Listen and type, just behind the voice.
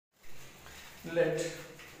let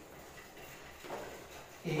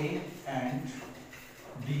A and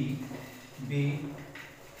B be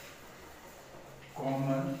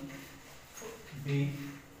common, be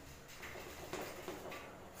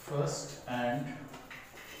first and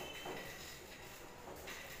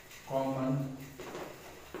common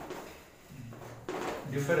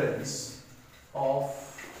difference of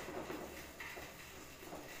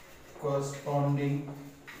corresponding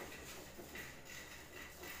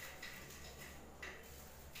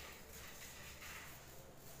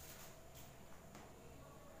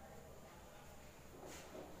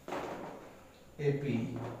AP,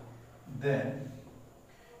 then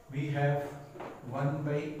we have 1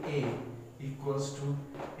 by A equals to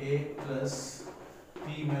A plus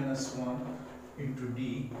P minus 1 into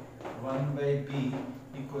D, 1 by B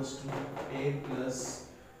equals to A plus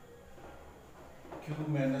Q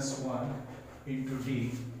minus 1 into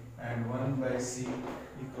D, and 1 by C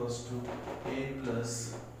equals to A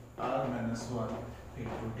plus R minus 1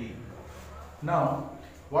 into D. Now,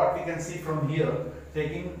 what we can see from here,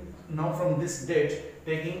 now from this date,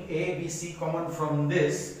 taking A, B, C common from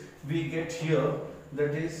this, we get here,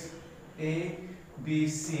 that is A, B,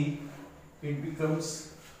 C, it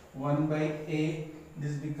becomes 1 by A,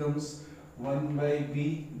 this becomes 1 by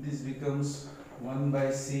B, this becomes 1 by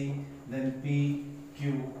C, then P,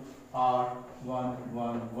 Q, R, 1,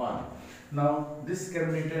 1, 1. Now this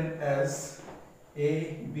can be written as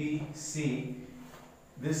A, B, C.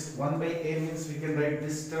 This 1 by A means we can write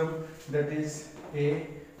this term, that is A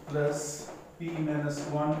plus P minus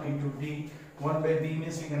 1 into D. 1 by B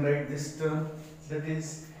means we can write this term, that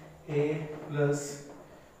is A plus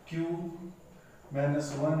Q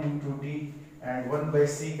minus 1 into D, and 1 by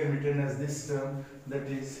C can be written as this term, that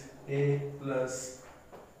is A plus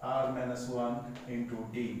R minus 1 into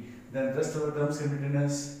D. Then rest of the terms can be written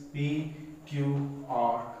as P, Q,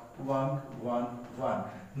 R, 1, 1, 1.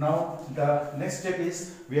 Now the next step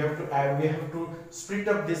is we have to split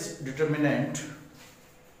up this determinant.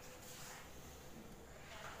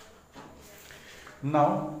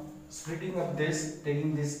 Now splitting up this,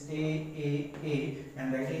 taking this A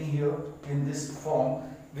and writing here in this form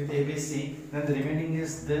with ABC, then the remaining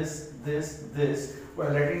is this.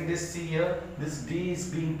 While writing this C here, this D is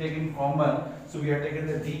being taken common, so we are taking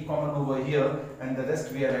the D common over here, and the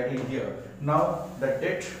rest we are writing here. Now the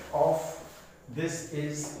det of this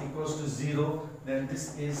is equals to 0, then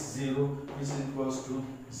this is 0, which is equals to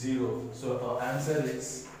 0. So our answer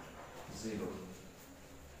is 0.